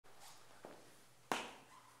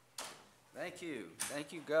Thank you.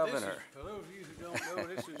 Thank you, Governor. For those of you who don't know,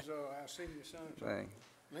 this is our senior senator,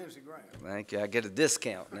 Lindsey Graham. Thank you. I get a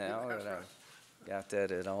discount now. That's right. Got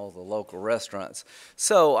that at all the local restaurants.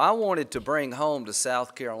 So I wanted to bring home to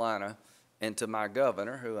South Carolina and to my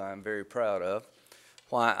governor, who I'm very proud of,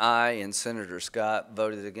 why I and Senator Scott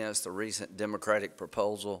voted against the recent Democratic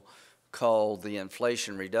proposal called the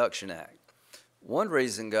Inflation Reduction Act. One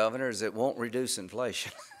reason, Governor, is it won't reduce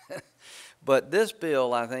inflation. But this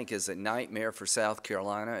bill, I think, is a nightmare for South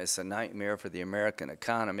Carolina. It's a nightmare for the American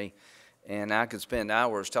economy. And I could spend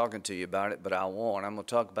hours talking to you about it, but I won't. I'm going to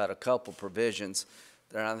talk about a couple provisions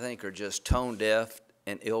that I think are just tone deaf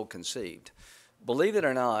and ill-conceived. Believe it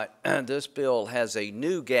or not, this bill has a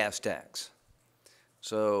new gas tax.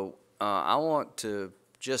 So I want to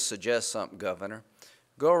just suggest something, Governor.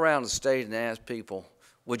 Go around the state and ask people,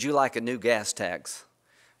 would you like a new gas tax?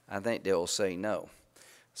 I think they'll say no.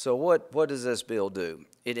 So what does this bill do?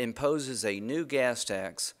 It imposes a new gas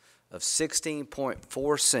tax of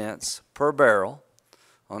 16.4 cents per barrel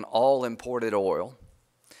on all imported oil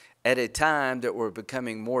at a time that we're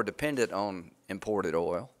becoming more dependent on imported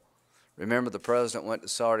oil. Remember, the president went to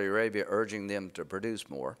Saudi Arabia urging them to produce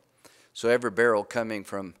more. So every barrel coming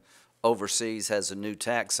from overseas has a new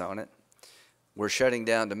tax on it. We're shutting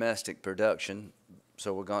down domestic production,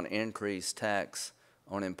 so we're going to increase tax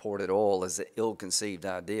on imported oil as an ill-conceived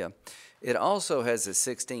idea. It also has a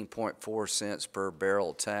 16.4 cents per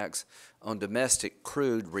barrel tax on domestic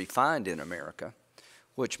crude refined in America,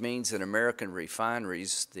 which means that American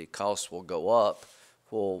refineries, the costs will go up,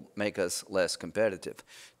 will make us less competitive.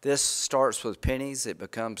 This starts with pennies, it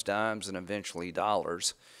becomes dimes, and eventually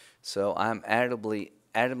dollars. So I'm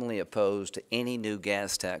adamantly opposed to any new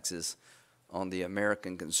gas taxes on the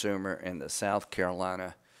American consumer and the South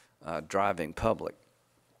Carolina driving public.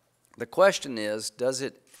 The question is, does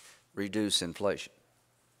it reduce inflation?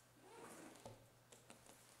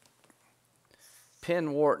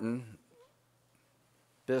 Penn Wharton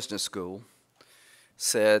Business School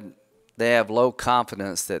said they have low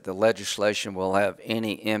confidence that the legislation will have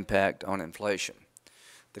any impact on inflation.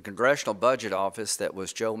 The Congressional Budget Office, that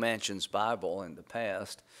was Joe Manchin's Bible in the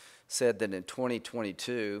past, said that in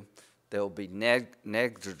 2022 there will be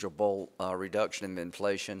negligible reduction in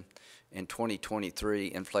inflation. In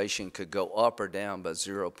 2023, inflation could go up or down by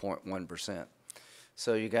 0.1%.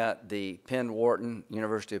 So you got the Penn Wharton,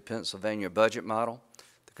 University of Pennsylvania budget model,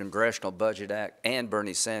 the Congressional Budget Act, and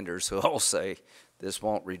Bernie Sanders, who all say this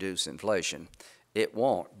won't reduce inflation. It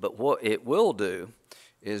won't, but what it will do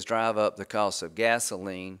is drive up the cost of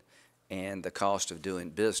gasoline and the cost of doing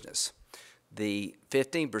business. The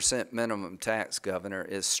 15% minimum tax, Governor,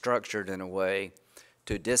 is structured in a way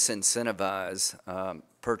to disincentivize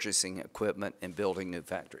purchasing equipment and building new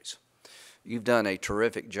factories. You've done a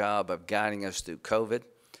terrific job of guiding us through COVID.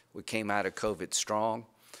 We came out of COVID strong.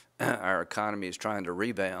 Our economy is trying to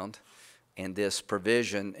rebound, and this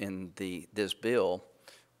provision in this bill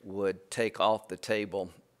would take off the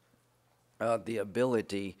table the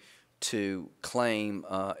ability to claim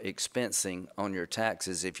expensing on your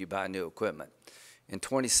taxes if you buy new equipment. In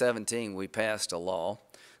 2017, we passed a law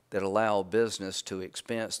that allow business to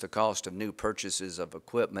expense the cost of new purchases of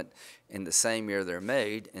equipment in the same year they're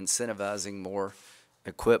made, incentivizing more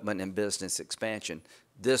equipment and business expansion.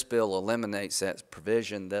 This bill eliminates that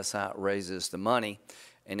provision. That's how it raises the money,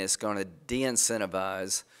 and it's going to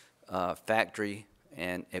de-incentivize factory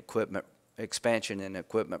and equipment expansion and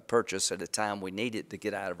equipment purchase at a time we need it to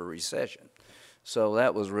get out of a recession. So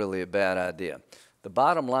that was really a bad idea. The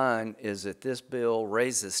bottom line is that this bill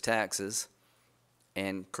raises taxes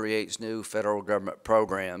and creates new federal government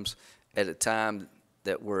programs at a time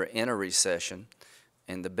that we're in a recession,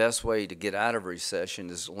 and the best way to get out of a recession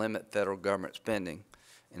is to limit federal government spending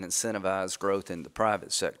and incentivize growth in the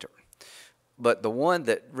private sector. But the one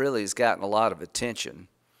that really has gotten a lot of attention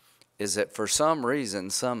is that for some reason,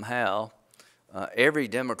 somehow, every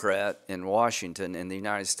Democrat in Washington in the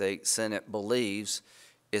United States Senate believes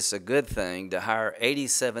it's a good thing to hire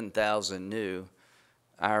 87,000 new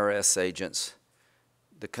IRS agents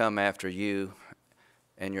to come after you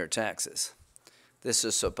and your taxes. This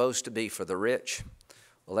is supposed to be for the rich.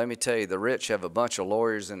 Well, let me tell you, the rich have a bunch of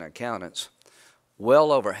lawyers and accountants.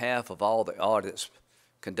 Well over half of all the audits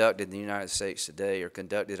conducted in the United States today are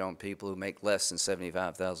conducted on people who make less than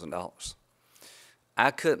 $75,000.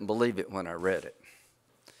 I couldn't believe it when I read it.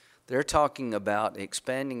 They're talking about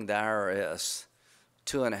expanding the IRS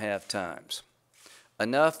 2.5 times.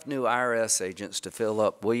 Enough new IRS agents to fill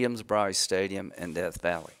up Williams-Brice Stadium and Death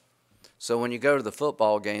Valley. So when you go to the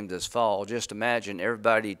football game this fall, just imagine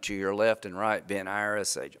everybody to your left and right being an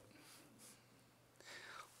IRS agent.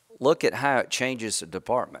 Look at how it changes the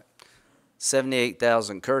department.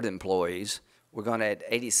 78,000 current employees. We're going to add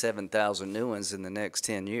 87,000 new ones in the next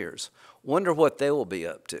 10 years. Wonder what they will be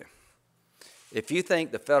up to. If you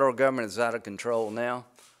think the federal government is out of control now,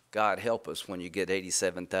 God help us when you get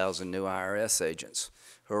 87,000 new IRS agents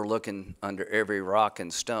who are looking under every rock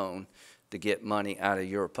and stone to get money out of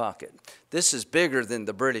your pocket. This is bigger than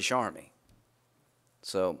the British Army.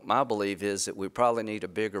 So my belief is that we probably need a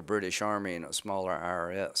bigger British Army and a smaller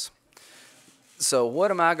IRS. So what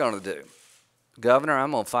am I going to do? Governor,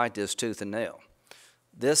 I'm going to fight this tooth and nail.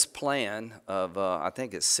 This plan of, I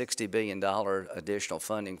think it's $60 billion additional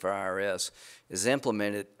funding for IRS is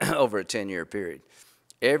implemented over a 10-year period.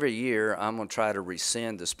 Every year, I'm going to try to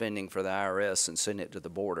rescind the spending for the IRS and send it to the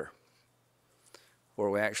border, where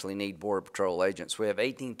we actually need Border Patrol agents. We have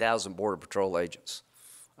 18,000 Border Patrol agents.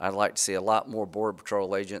 I'd like to see a lot more Border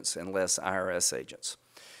Patrol agents and less IRS agents.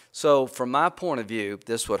 So from my point of view,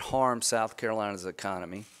 this would harm South Carolina's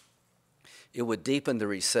economy. It would deepen the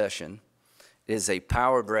recession. It is a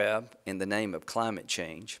power grab in the name of climate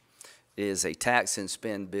change. It is a tax and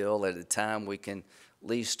spend bill at a time we can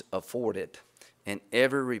least afford it. And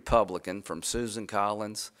every Republican, from Susan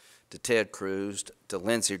Collins to Ted Cruz to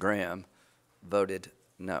Lindsey Graham, voted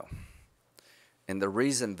no. And the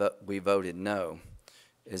reason that we voted no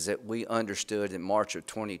is that we understood in March of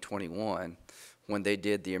 2021, when they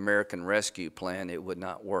did the American Rescue Plan, it would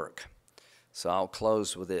not work. So I'll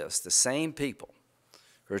close with this. The same people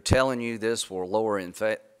who are telling you this will lower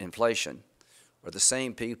inflation are the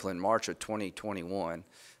same people in March of 2021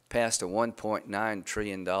 passed a $1.9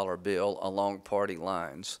 trillion bill along party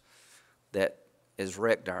lines that has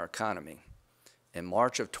wrecked our economy. In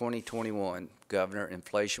March of 2021, Governor,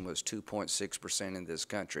 inflation was 2.6% in this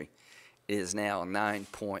country. It is now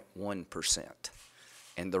 9.1%.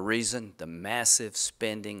 And the reason, the massive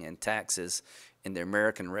spending and taxes in the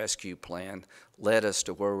American Rescue Plan led us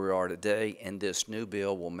to where we are today, and this new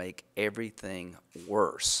bill will make everything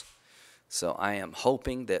worse. So I am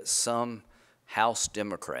hoping that some House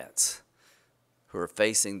Democrats who are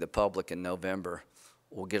facing the public in November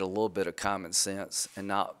will get a little bit of common sense and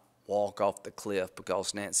not walk off the cliff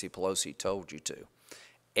because Nancy Pelosi told you to.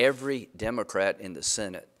 Every Democrat in the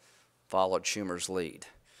Senate followed Schumer's lead.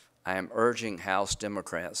 I am urging House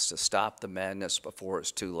Democrats to stop the madness before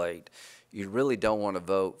it's too late. You really don't want to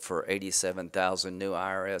vote for 87,000 new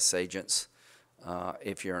IRS agents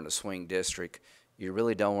if you're in a swing district. You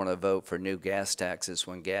really don't want to vote for new gas taxes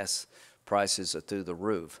when gas prices are through the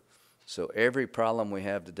roof. So every problem we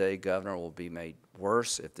have today, Governor, will be made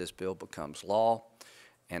worse if this bill becomes law.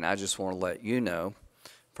 And I just want to let you know,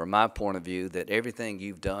 from my point of view, that everything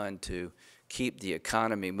you've done to keep the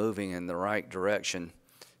economy moving in the right direction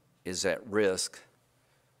is at risk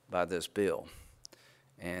by this bill.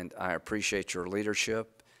 And I appreciate your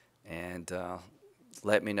leadership, and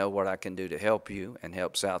let me know what I can do to help you and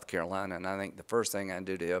help South Carolina. And I think the first thing I can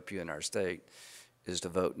do to help you in our state is to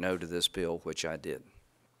vote no to this bill, which I did.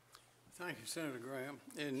 Thank you, Senator Graham.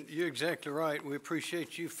 And you're exactly right. We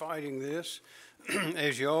appreciate you fighting this,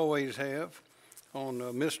 as you always have,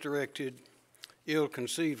 on misdirected,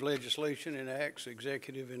 ill-conceived legislation and acts,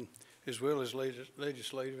 executive and as well as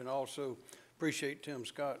legislative, and also appreciate Tim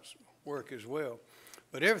Scott's work as well.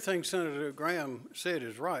 But everything Senator Graham said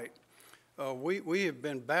is right. We have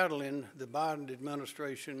been battling the Biden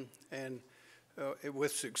administration and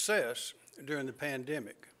with success during the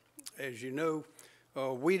pandemic. As you know,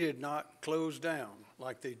 we did not close down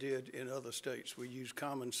like they did in other states. We used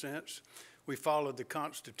common sense. We followed the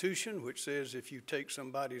Constitution, which says if you take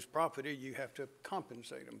somebody's property, you have to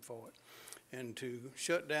compensate them for it. And to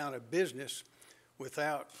shut down a business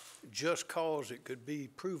without just cause it could be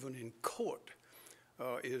proven in court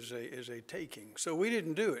is a taking. So we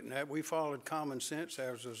didn't do it, and we followed common sense.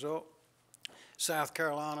 As a result, South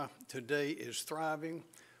Carolina today is thriving,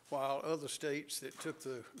 while other states that took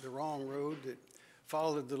the wrong road, that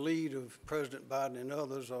followed the lead of President Biden and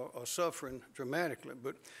others, are suffering dramatically.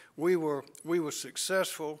 But we were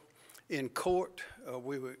successful in court.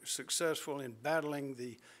 We were successful in battling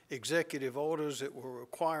the executive orders that were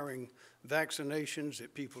requiring vaccinations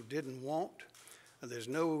that people didn't want. There's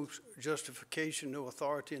no justification, no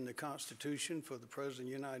authority in the Constitution for the President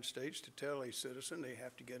of the United States to tell a citizen they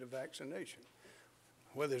have to get a vaccination,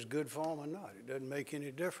 whether it's good for them or not. It doesn't make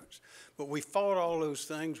any difference. But we fought all those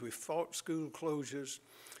things. We fought school closures.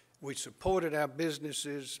 We supported our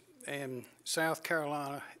businesses, and South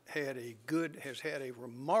Carolina has had a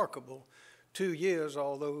remarkable 2 years,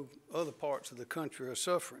 although other parts of the country are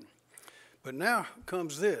suffering. But now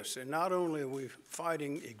comes this, and not only are we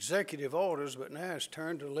fighting executive orders, but now it's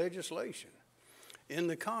turned to legislation in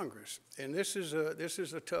the Congress, and this is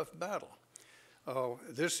a tough battle.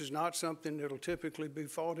 This is not something that'll typically be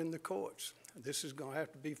fought in the courts. This is going to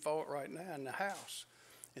have to be fought right now in the House.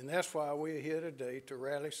 And that's why we're here today, to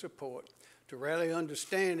rally support, to rally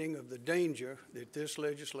understanding of the danger that this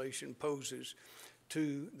legislation poses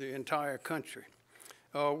to the entire country.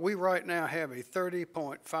 We right now have a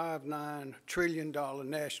 $30.59 trillion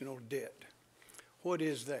national debt. What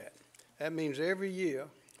is that? That means every year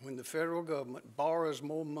when the federal government borrows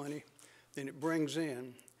more money than it brings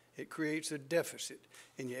in, it creates a deficit.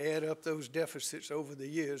 And you add up those deficits over the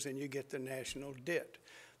years and you get the national debt.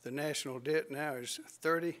 The national debt now is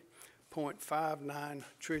 $30.59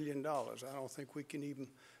 trillion. I don't think we can even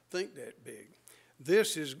think that big.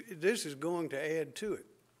 This is going to add to it.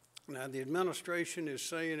 Now, the administration is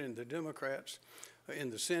saying, and the Democrats in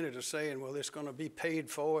the Senate are saying, well, it's going to be paid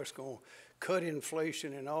for, it's going to cut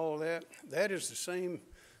inflation and all that. That is the same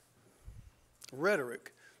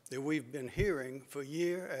rhetoric that we've been hearing for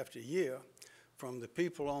year after year from the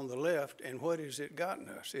people on the left. And what has it gotten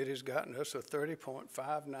us? It has gotten us a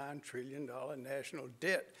 $30.59 trillion national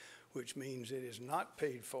debt, which means it is not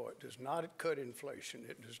paid for. It does not cut inflation.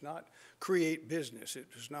 It does not create business.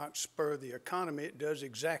 It does not spur the economy. It does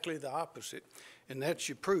exactly the opposite, and that's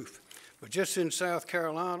your proof. But just in South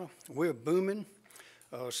Carolina, we're booming.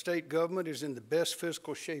 State government is in the best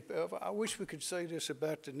fiscal shape ever. I wish we could say this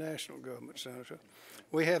about the national government, Senator.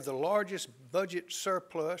 We have the largest budget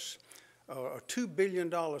surplus, a $2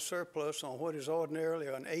 billion surplus on what is ordinarily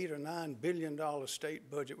an $8 or $9 billion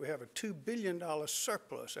state budget. We have a $2 billion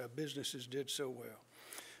surplus. Our businesses did so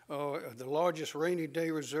well. The largest rainy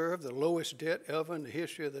day reserve, the lowest debt ever in the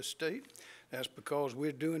history of the state. That's because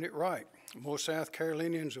we're doing it right. More South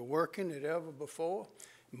Carolinians are working than ever before.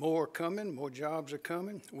 More are coming, more jobs are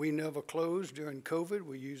coming. We never closed during COVID.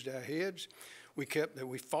 We used our heads. We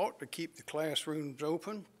fought to keep the classrooms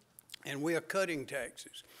open, and we are cutting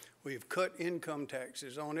taxes. We've cut income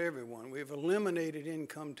taxes on everyone. We've eliminated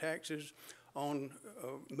income taxes on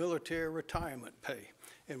military retirement pay,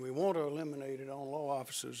 and we want to eliminate it on law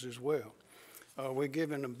officers as well. We're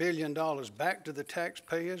giving $1 billion back to the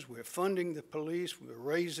taxpayers. We're funding the police. We're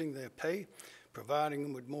raising their pay, providing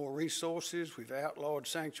them with more resources. We've outlawed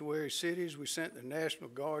sanctuary cities. We sent the National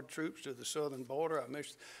Guard troops to the southern border. I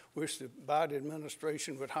wish the Biden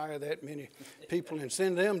administration would hire that many people and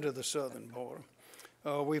send them to the southern border.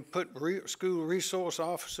 We put school resource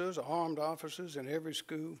officers, armed officers in every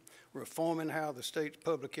school, reforming how the state's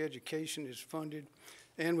public education is funded,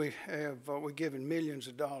 and we're giving millions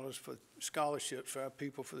of dollars for scholarships for our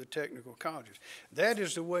people for the technical colleges. That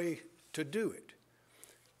is the way to do it.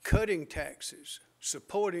 Cutting taxes,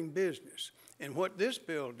 supporting business. And what this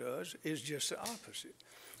bill does is just the opposite.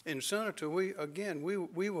 And Senator,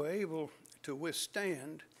 we were able to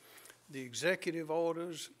withstand the executive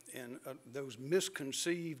orders and those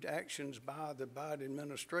misconceived actions by the Biden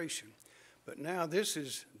administration. But now this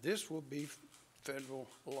will be federal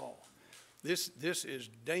law. This is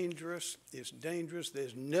dangerous. It's dangerous.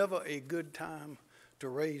 There's never a good time to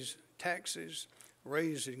raise taxes.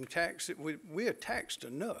 Raising taxes, we are taxed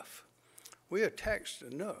enough. We are taxed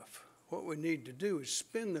enough. What we need to do is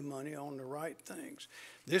spend the money on the right things.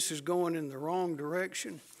 This is going in the wrong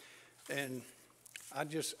direction, and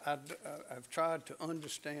I've tried to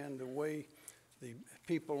understand the way the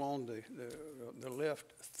people on the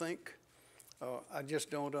left think. I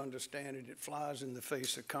just don't understand it. It flies in the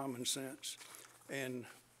face of common sense. And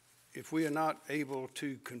if we are not able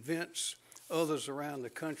to convince others around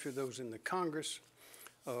the country, those in the Congress,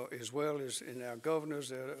 as well as in our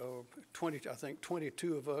governors, I think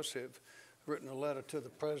 22 of us have written a letter to the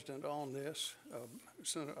president on this.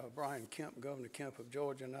 Senator Brian Kemp, Governor Kemp of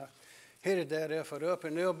Georgia, and I headed that effort up,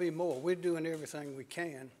 and there'll be more. We're doing everything we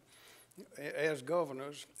can as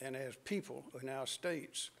governors and as people in our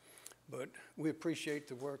states, but we appreciate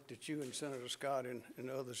the work that you and Senator Scott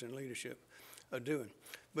and others in leadership are doing.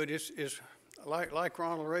 But it's like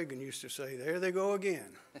Ronald Reagan used to say, there they go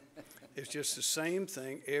again. It's just the same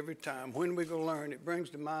thing every time. When we go learn, it brings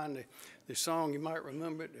to mind the song, you might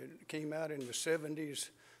remember it, it came out in the 70s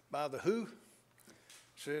by The Who. It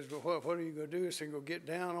says, well, what are you going to do? It's going to go get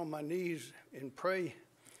down on my knees and pray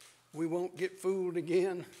we won't get fooled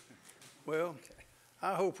again. Well,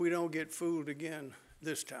 I hope we don't get fooled again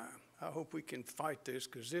this time. I hope we can fight this,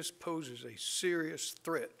 because this poses a serious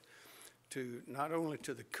threat to not only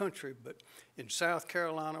to the country, but in South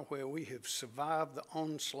Carolina, where we have survived the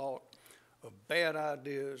onslaught of bad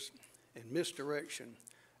ideas and misdirection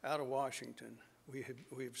out of Washington. We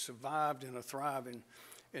have survived and are thriving,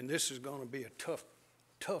 and this is going to be a tough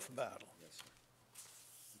battle. Yes, sir.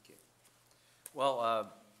 Thank you.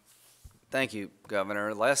 Well, Thank you,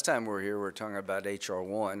 Governor. Last time we were here, we were talking about H.R.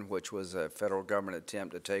 1, which was a federal government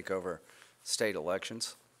attempt to take over state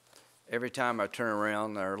elections. Every time I turn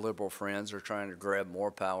around, our liberal friends are trying to grab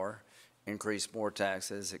more power, increase more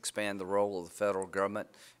taxes, expand the role of the federal government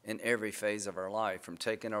in every phase of our life, from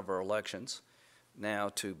taking over elections now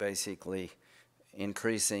to basically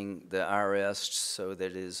increasing the IRS so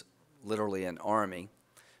that it is literally an army,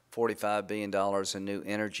 $45 billion in new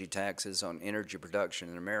energy taxes on energy production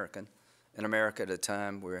in America at a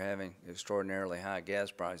time we're having extraordinarily high gas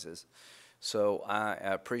prices. So I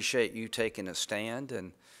appreciate you taking a stand,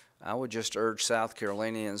 and I would just urge South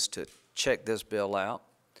Carolinians to check this bill out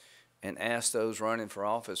and ask those running for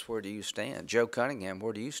office, where do you stand? Joe Cunningham,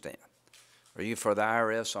 where do you stand? Are you for the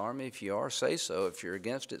IRS Army? If you are, say so. If you're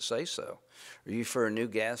against it, say so. Are you for a new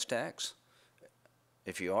gas tax?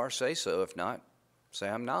 If you are, say so. If not, say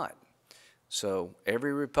I'm not. So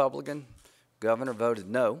every Republican governor voted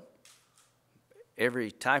no.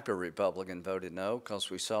 Every type of Republican voted no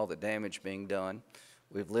because we saw the damage being done.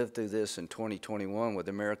 We've lived through this in 2021 with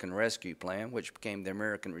the American Rescue Plan, which became the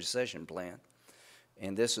American Recession Plan.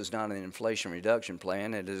 And this is not an inflation reduction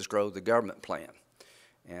plan. It is Grow the Government Plan.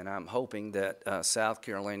 And I'm hoping that South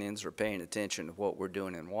Carolinians are paying attention to what we're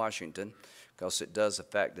doing in Washington, because it does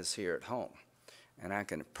affect us here at home. And I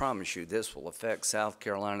can promise you this will affect South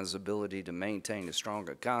Carolina's ability to maintain a strong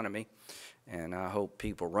economy. And I hope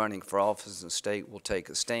people running for office in the state will take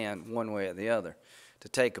a stand one way or the other. To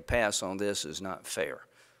take a pass on this is not fair.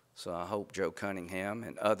 So I hope Joe Cunningham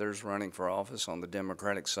and others running for office on the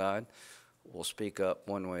Democratic side will speak up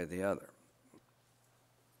one way or the other.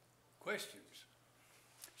 Questions?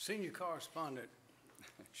 Senior Correspondent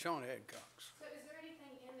Sean Adcox. So is there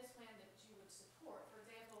anything in this plan that you would support? For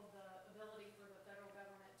example, the ability for the federal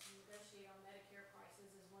government to negotiate on Medicare prices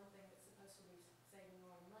is one thing that's supposed to be saving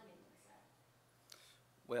more money. Is that?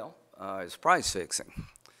 Well, it's price fixing.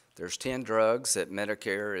 There's 10 drugs that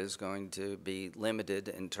Medicare is going to be limited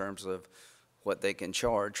in terms of what they can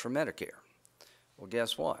charge for Medicare. Well,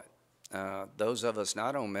 guess what? Those of us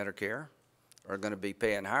not on Medicare are going to be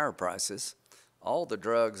paying higher prices. All the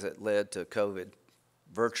drugs that led to COVID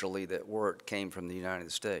virtually that worked came from the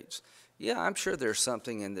United States. Yeah, I'm sure there's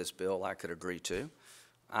something in this bill I could agree to.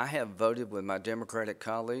 I have voted with my Democratic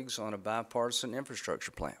colleagues on a bipartisan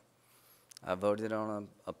infrastructure plan. I voted on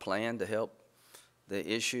a plan to help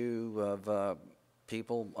the issue of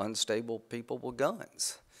unstable people with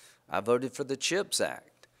guns. I voted for the CHIPS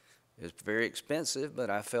Act. It's very expensive, but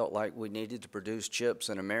I felt like we needed to produce chips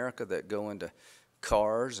in America that go into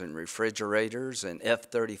cars and refrigerators and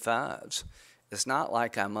F-35s. It's not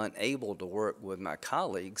like I'm unable to work with my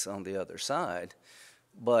colleagues on the other side,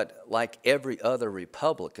 but like every other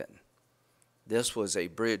Republican, this was a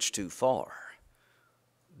bridge too far.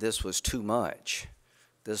 This was too much.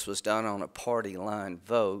 This was done on a party line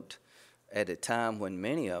vote at a time when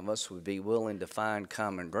many of us would be willing to find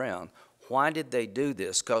common ground. Why did they do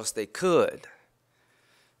this? Because they could.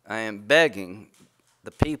 I am begging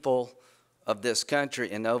the people of this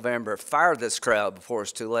country in November, fire this crowd before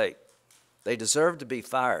it's too late. They deserve to be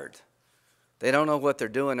fired. They don't know what they're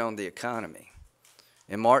doing on the economy.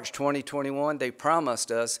 In March 2021, they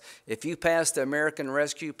promised us, if you pass the American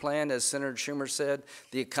Rescue Plan, as Senator Schumer said,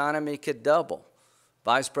 the economy could double.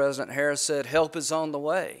 Vice President Harris said, help is on the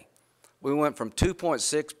way. We went from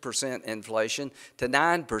 2.6% inflation to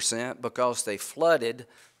 9% because they flooded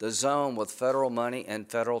the zone with federal money and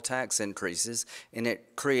federal tax increases, and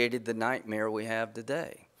it created the nightmare we have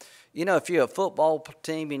today. You know, if you're a football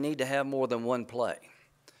team, you need to have more than one play.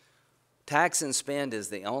 Tax and spend is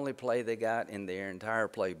the only play they got in their entire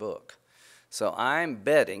playbook. So I'm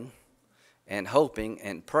betting and hoping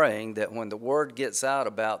and praying that when the word gets out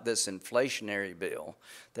about this inflationary bill,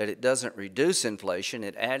 that it doesn't reduce inflation,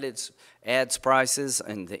 it adds prices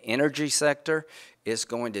in the energy sector. It's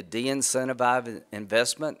going to de-incentivize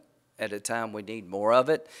investment at a time we need more of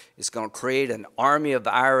it. It's going to create an army of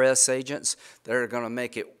IRS agents that are going to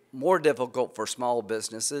make it more difficult for small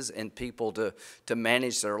businesses and people to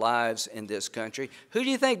manage their lives in this country. Who do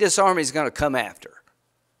you think this army is going to come after?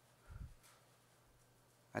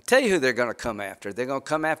 I tell you who they're going to come after. They're going to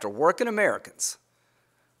come after working Americans.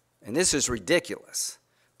 And this is ridiculous.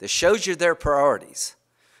 This shows you their priorities.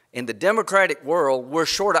 In the Democratic world, we're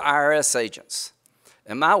short of IRS agents.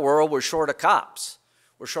 In my world, we're short of cops.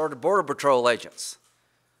 We're short of Border Patrol agents.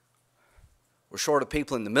 We're short of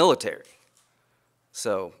people in the military.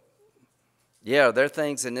 So, yeah, there are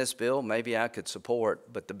things in this bill maybe I could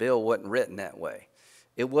support, but the bill wasn't written that way.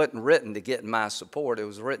 It wasn't written to get my support. It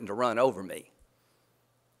was written to run over me.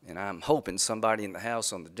 And I'm hoping somebody in the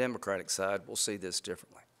House on the Democratic side will see this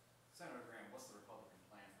differently. Senator Graham, what's the Republican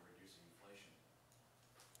plan for reducing inflation?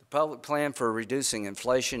 public plan for reducing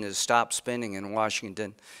inflation is stop spending in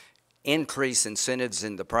Washington, increase incentives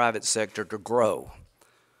in the private sector to grow.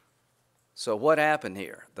 So what happened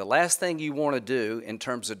here? The last thing you want to do in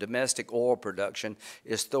terms of domestic oil production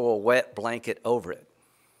is throw a wet blanket over it.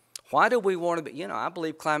 Why do we want to be, I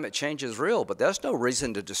believe climate change is real, but that's no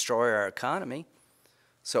reason to destroy our economy.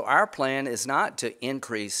 So our plan is not to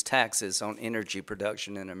increase taxes on energy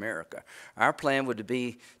production in America. Our plan would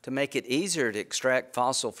be to make it easier to extract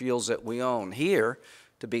fossil fuels that we own here,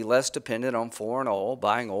 to be less dependent on foreign oil,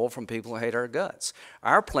 buying oil from people who hate our guts.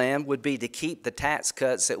 Our plan would be to keep the tax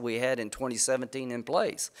cuts that we had in 2017 in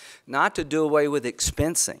place, not to do away with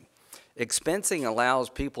expensing. Expensing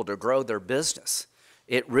allows people to grow their business.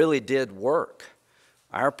 It really did work.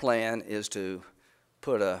 Our plan is to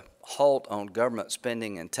put a halt on government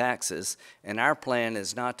spending and taxes, and our plan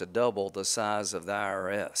is not to double the size of the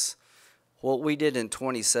IRS. What we did in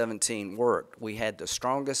 2017 worked. We had the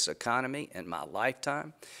strongest economy in my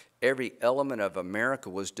lifetime. Every element of America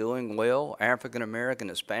was doing well. African American,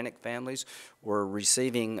 Hispanic families were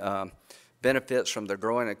receiving benefits from the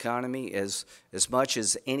growing economy as much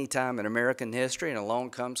as any time in American history, and along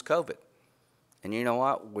comes COVID. And you know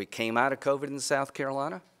what? We came out of COVID in South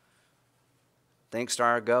Carolina, thanks to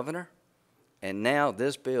our governor, and now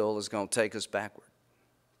this bill is going to take us backward.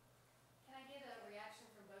 Can I get a reaction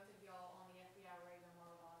from both of y'all on the FBI raid on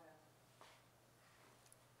Mar-a-Lago?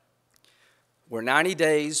 We're 90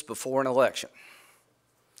 days before an election.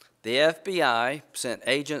 The FBI sent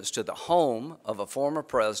agents to the home of a former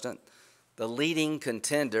president, the leading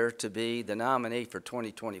contender to be the nominee for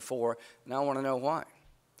 2024, and I want to know why.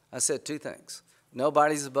 I said two things.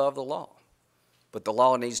 Nobody's above the law, but the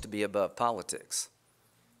law needs to be above politics.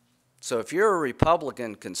 So if you're a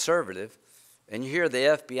Republican conservative and you hear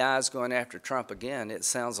the FBI is going after Trump again, it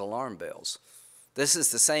sounds alarm bells. This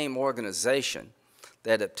is the same organization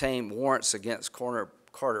that obtained warrants against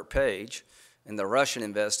Carter Page in the Russian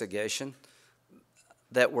investigation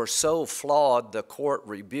that were so flawed the court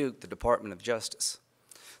rebuked the Department of Justice.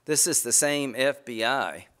 This is the same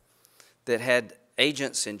FBI that had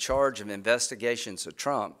agents in charge of investigations of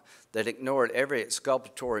Trump that ignored every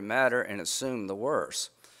exculpatory matter and assumed the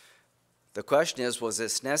worst. The question is, was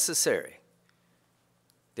this necessary?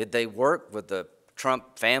 Did they work with the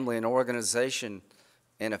Trump family and organization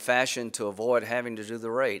in a fashion to avoid having to do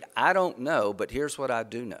the raid? I don't know, but here's what I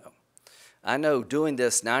do know. I know doing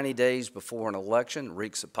this 90 days before an election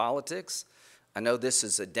reeks of politics. I know this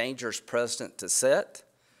is a dangerous precedent to set.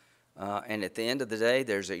 And at the end of the day,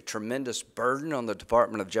 there's a tremendous burden on the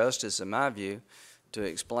Department of Justice, in my view, to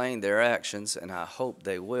explain their actions, and I hope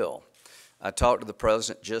they will. I talked to the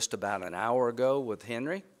president just about an hour ago with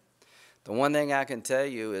Henry. The one thing I can tell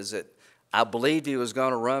you is that I believed he was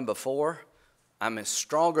going to run before. I'm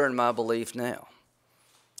stronger in my belief now.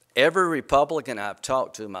 Every Republican I've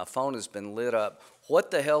talked to, my phone has been lit up. What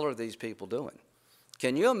the hell are these people doing?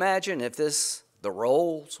 Can you imagine if the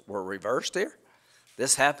roles were reversed here?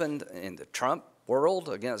 This happened in the Trump world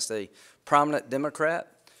against a prominent Democrat.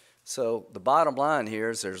 So the bottom line here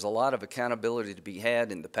is there's a lot of accountability to be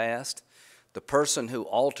had in the past. The person who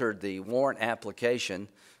altered the warrant application,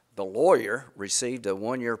 the lawyer, received a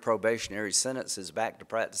 1-year probationary sentence, is back to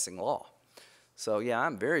practicing law. So yeah,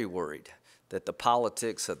 I'm very worried that the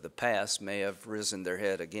politics of the past may have risen their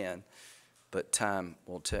head again, but time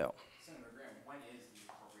will tell. Senator Graham, when is the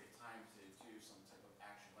appropriate time to do some type of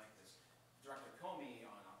action like this? Director Comey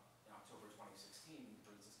in October 2016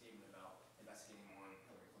 released a statement about investigating more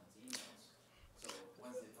Hillary Clinton's emails. So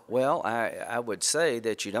when's the appropriate Well, I would say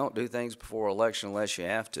that you don't do things before election unless you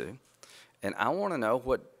have to. And I want to know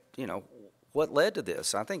what led to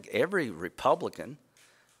this. I think every Republican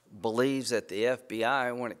believes that the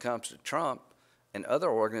FBI, when it comes to Trump and other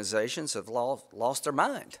organizations, have lost their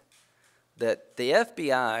mind. That the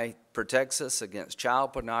FBI protects us against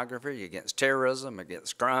child pornography, against terrorism,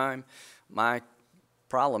 against crime. My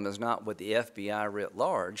problem is not with the FBI writ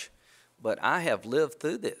large, but I have lived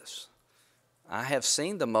through this. I have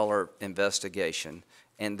seen the Mueller investigation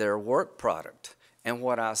and their work product, and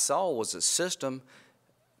what I saw was a system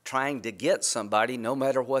trying to get somebody no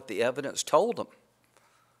matter what the evidence told them.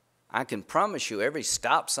 I can promise you every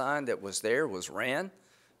stop sign that was there was ran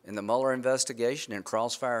in the Mueller investigation and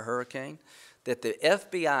Crossfire Hurricane, that the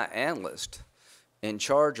FBI analyst in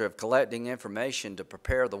charge of collecting information to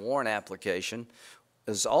prepare the warrant application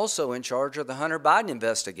is also in charge of the Hunter Biden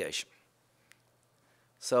investigation.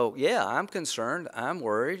 So yeah, I'm concerned, I'm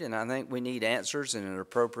worried, and I think we need answers in an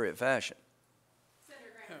appropriate fashion.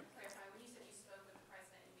 Senator Graham, to clarify, when you said you spoke with the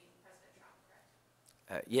president, you mean President Trump,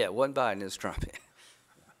 correct? Yeah, it wasn't Biden, it's Trump. Senator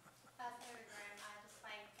Graham,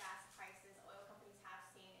 despite gas prices, oil companies have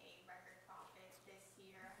seen a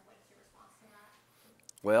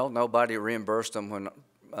Well, nobody reimbursed them when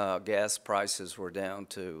gas prices were down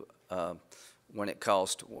to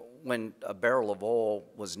when a barrel of oil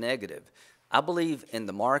was negative. I believe in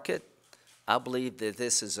the market. I believe that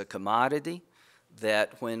this is a commodity,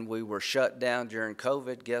 that when we were shut down during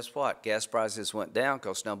COVID, guess what? Gas prices went down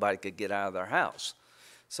because nobody could get out of their house.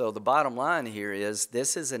 So the bottom line here is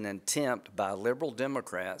this is an attempt by liberal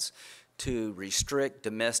Democrats to restrict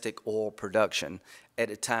domestic oil production at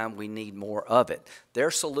a time we need more of it.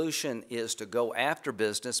 Their solution is to go after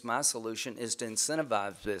business. My solution is to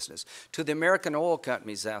incentivize business. To the American oil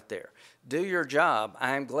companies out there, do your job.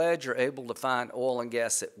 I am glad you're able to find oil and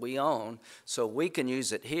gas that we own so we can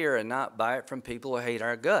use it here and not buy it from people who hate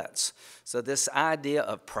our guts. So this idea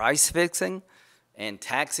of price fixing and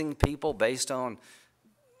taxing people based on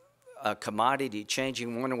a commodity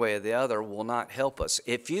changing one way or the other will not help us.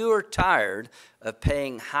 If you are tired of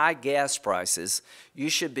paying high gas prices, you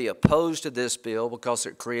should be opposed to this bill because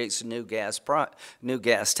it creates a new gas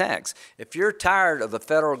tax. If you're tired of the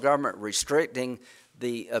federal government restricting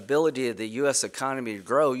the ability of the U.S. economy to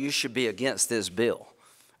grow, you should be against this bill.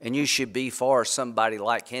 And you should be for somebody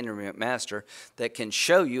like Henry McMaster that can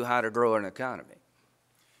show you how to grow an economy.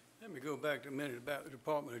 Let me go back a minute about the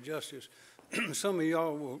Department of Justice. Some of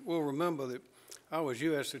y'all will remember that I was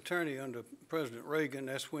U.S. Attorney under President Reagan.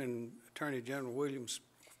 That's when Attorney General William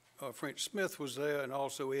French Smith was there, and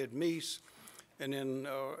also Ed Meese. And then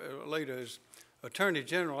later as Attorney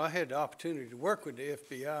General, I had the opportunity to work with the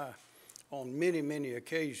FBI on many, many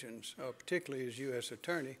occasions, particularly as U.S.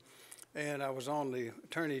 Attorney. And I was on the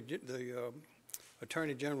Attorney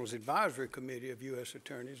General's Advisory Committee of U.S.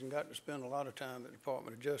 Attorneys and got to spend a lot of time at the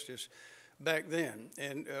Department of Justice back then.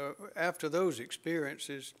 And after those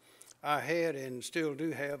experiences, I had and still do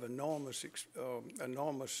have enormous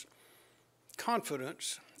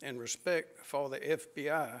confidence and respect for the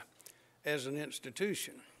FBI as an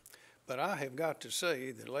institution. But I have got to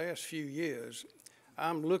say the last few years,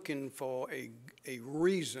 I'm looking for a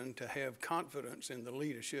reason to have confidence in the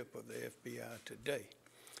leadership of the FBI today.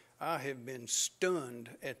 I have been stunned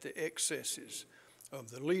at the excesses of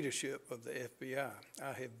the leadership of the FBI.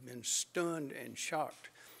 I have been stunned and shocked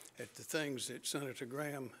at the things that Senator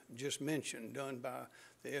Graham just mentioned done by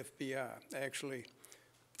the FBI, actually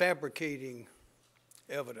fabricating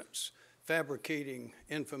evidence, fabricating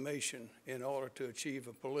information in order to achieve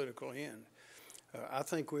a political end. I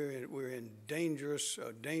think we're in dangerous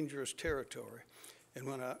territory. And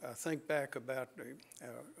when I think back about the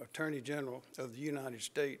Attorney General of the United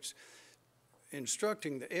States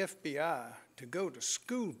instructing the FBI to go to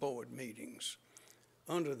school board meetings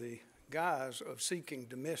under the guise of seeking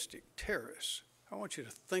domestic terrorists, I want you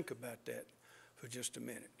to think about that for just a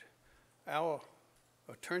minute. Our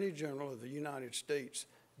Attorney General of the United States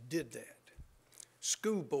did that.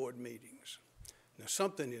 School board meetings. Now,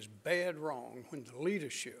 something is bad wrong when the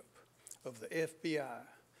leadership of the FBI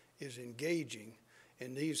is engaging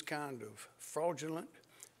in these kind of fraudulent,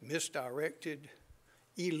 misdirected,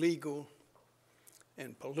 illegal,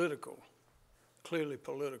 and clearly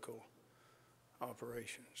political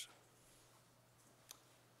operations.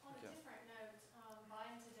 On a different note,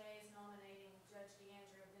 Biden today is nominating Judge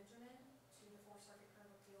DeAndrea Benjamin to the Fourth Circuit Court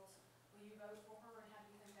of Appeals. Will you vote for her, and how do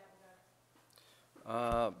you think that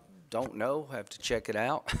will go? Don't know, have to check it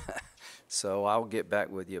out. So I'll get back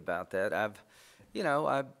with you about that.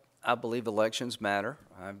 I believe elections matter.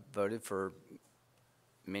 I've voted for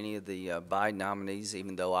many of the Biden nominees,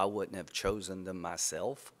 even though I wouldn't have chosen them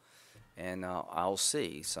myself. And I'll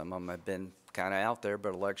see. Some of them have been kind of out there,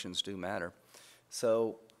 but elections do matter.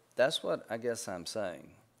 So that's what I guess I'm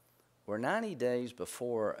saying. We're 90 days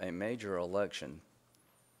before a major election,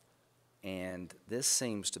 and this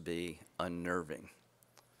seems to be unnerving,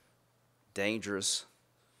 dangerous,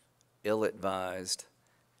 ill-advised,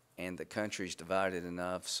 and the country's divided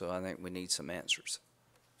enough, so I think we need some answers.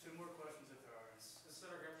 Two more questions if there are.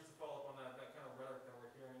 Senator Graham, just to follow up on that kind of rhetoric that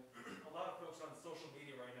we're hearing. A lot of folks on social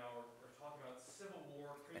media right now are talking about civil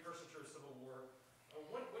war, precursor to civil war.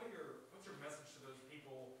 What's your message to those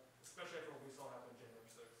people, especially after what we saw happen January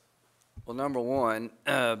 6th? Well, number one,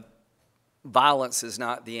 violence is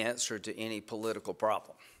not the answer to any political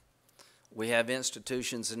problem. We have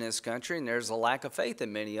institutions in this country, and there's a lack of faith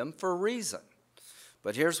in many of them for a reason.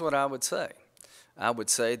 But here's what I would say. I would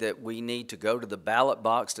say that we need to go to the ballot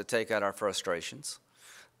box to take out our frustrations,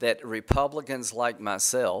 that Republicans like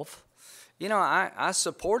myself, I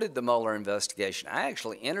supported the Mueller investigation. I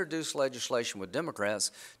actually introduced legislation with Democrats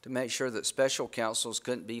to make sure that special counsels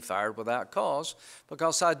couldn't be fired without cause,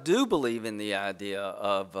 because I do believe in the idea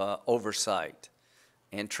of oversight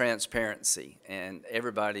and transparency, and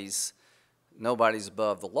nobody's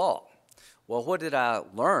above the law. Well, what did I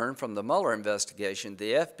learn from the Mueller investigation?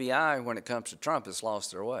 The FBI, when it comes to Trump, has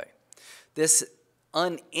lost their way. This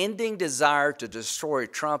unending desire to destroy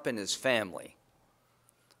Trump and his family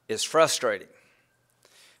is frustrating.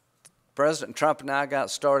 President Trump and I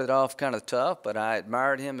got started off kind of tough, but I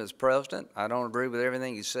admired him as president. I don't agree with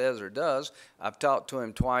everything he says or does. I've talked to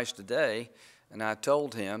him twice today, and I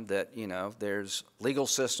told him that, you know, there's legal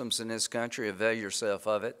systems in this country, avail yourself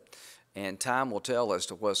of it, and time will tell as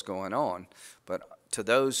to what's going on. But to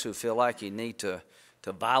those who feel like you need to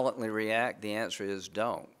violently react, the answer is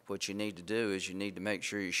don't. What you need to do is you need to make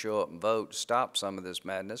sure you show up and vote to stop some of this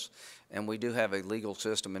madness. And we do have a legal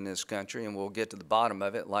system in this country, and we'll get to the bottom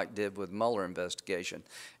of it like did with Mueller investigation.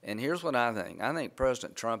 And here's what I think. I think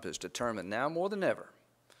President Trump is determined now more than ever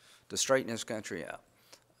to straighten this country out.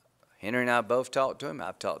 Henry and I both talked to him.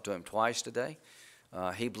 I've talked to him twice today.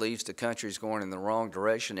 He believes the country's going in the wrong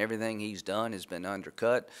direction. Everything he's done has been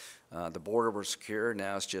undercut. The border was secure.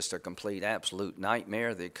 Now it's just a complete, absolute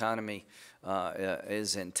nightmare. The economy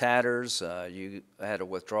is in tatters. You had a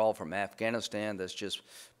withdrawal from Afghanistan that's just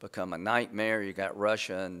become a nightmare. You got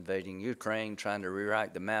Russia invading Ukraine, trying to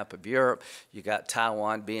rewrite the map of Europe. You got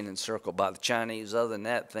Taiwan being encircled by the Chinese. Other than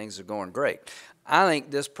that, things are going great. I think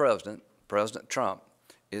this president, President Trump,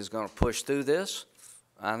 is going to push through this.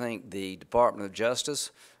 I think the Department of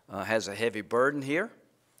Justice has a heavy burden here.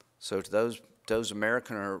 So to those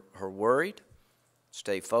Americans who are worried,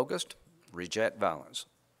 stay focused, reject violence.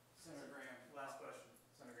 Senator Graham, last question.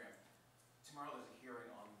 Senator Graham, tomorrow there's a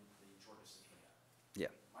hearing on the Georgia subpoena.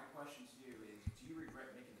 Yeah. My question to you is, do you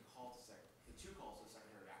regret making the two calls to the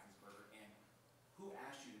Secretary of Atkins, and who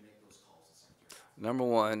asked you to make those calls to Secretary Atkins? Number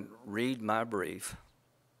one, read my brief,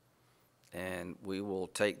 and we will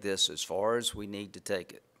take this as far as we need to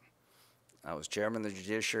take it. I was chairman of the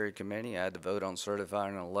Judiciary Committee. I had to vote on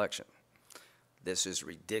certifying an election. This is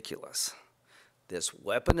ridiculous. This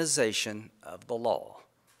weaponization of the law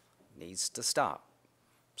needs to stop.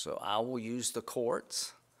 So I will use the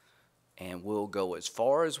courts, and we'll go as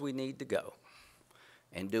far as we need to go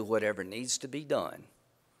and do whatever needs to be done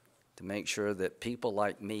to make sure that people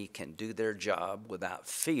like me can do their job without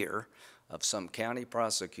fear of some county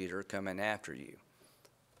prosecutor coming after you.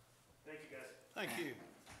 Thank you, guys. Thank you.